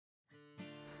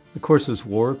The course is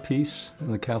War, Peace,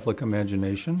 and the Catholic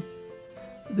Imagination.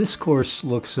 This course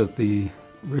looks at the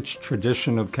rich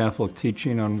tradition of Catholic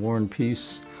teaching on war and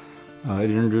peace.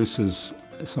 It introduces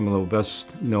some of the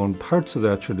best-known parts of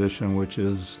that tradition, which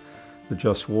is the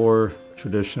just war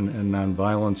tradition and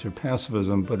nonviolence or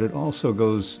pacifism, but it also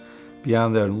goes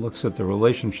beyond that and looks at the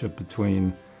relationship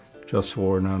between just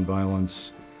war,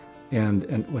 nonviolence,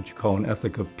 and what you call an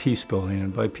ethic of peace building.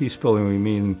 And by peace building, we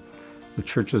mean the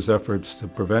Church's efforts to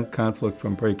prevent conflict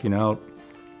from breaking out,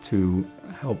 to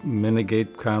help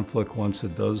mitigate conflict once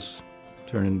it does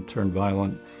turn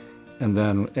violent, and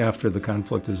then after the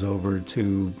conflict is over,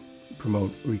 to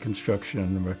promote reconstruction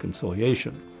and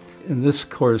reconciliation. And this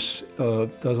course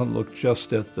doesn't look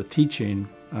just at the teaching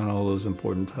on all those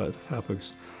important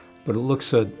topics, but it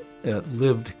looks at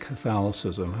lived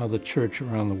Catholicism, how the Church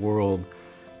around the world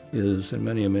is in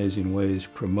many amazing ways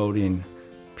promoting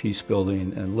peace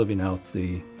building and living out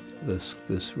this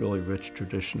really rich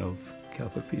tradition of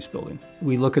Catholic peace building.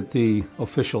 We look at the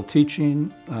official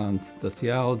teaching on the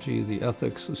theology, the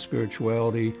ethics, the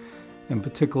spirituality, and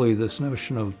particularly this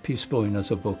notion of peace building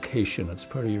as a vocation. It's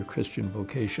part of your Christian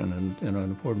vocation and an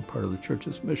important part of the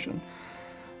Church's mission.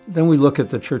 Then we look at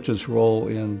the Church's role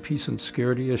in peace and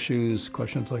security issues,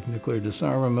 questions like nuclear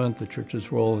disarmament, the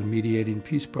Church's role in mediating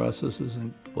peace processes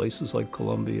in places like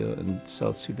Colombia and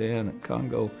South Sudan and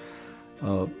Congo.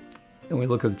 And we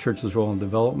look at the Church's role in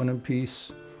development and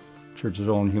peace, Church's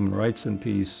role in human rights and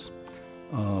peace.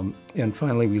 And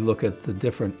finally, we look at the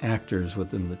different actors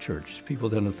within the Church. People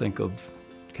tend to think of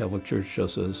Catholic Church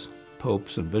just as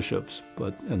popes and bishops,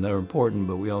 and they're important,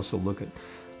 but we also look at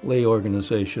lay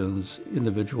organizations,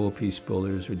 individual peace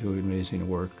builders who are doing amazing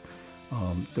work,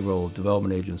 the role of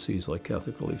development agencies like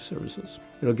Catholic Relief Services.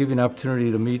 It'll give you an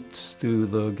opportunity to meet through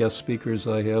the guest speakers.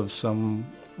 I have some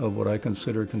of what I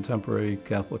consider contemporary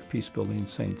Catholic peace-building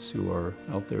saints who are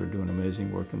out there doing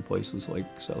amazing work in places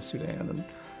like South Sudan and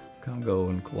Congo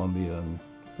and Colombia and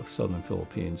the southern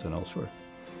Philippines and elsewhere.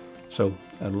 So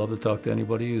I'd love to talk to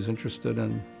anybody who's interested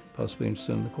and possibly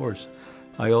interested in the course.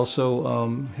 I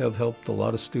also have helped a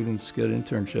lot of students get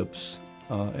internships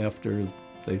after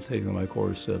they've taken my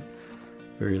course at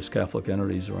various Catholic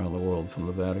entities around the world, from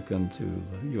the Vatican to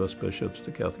the U.S. bishops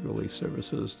to Catholic Relief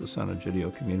Services to San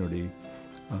Egidio Community.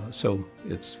 So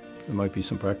there might be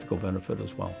some practical benefit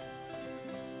as well.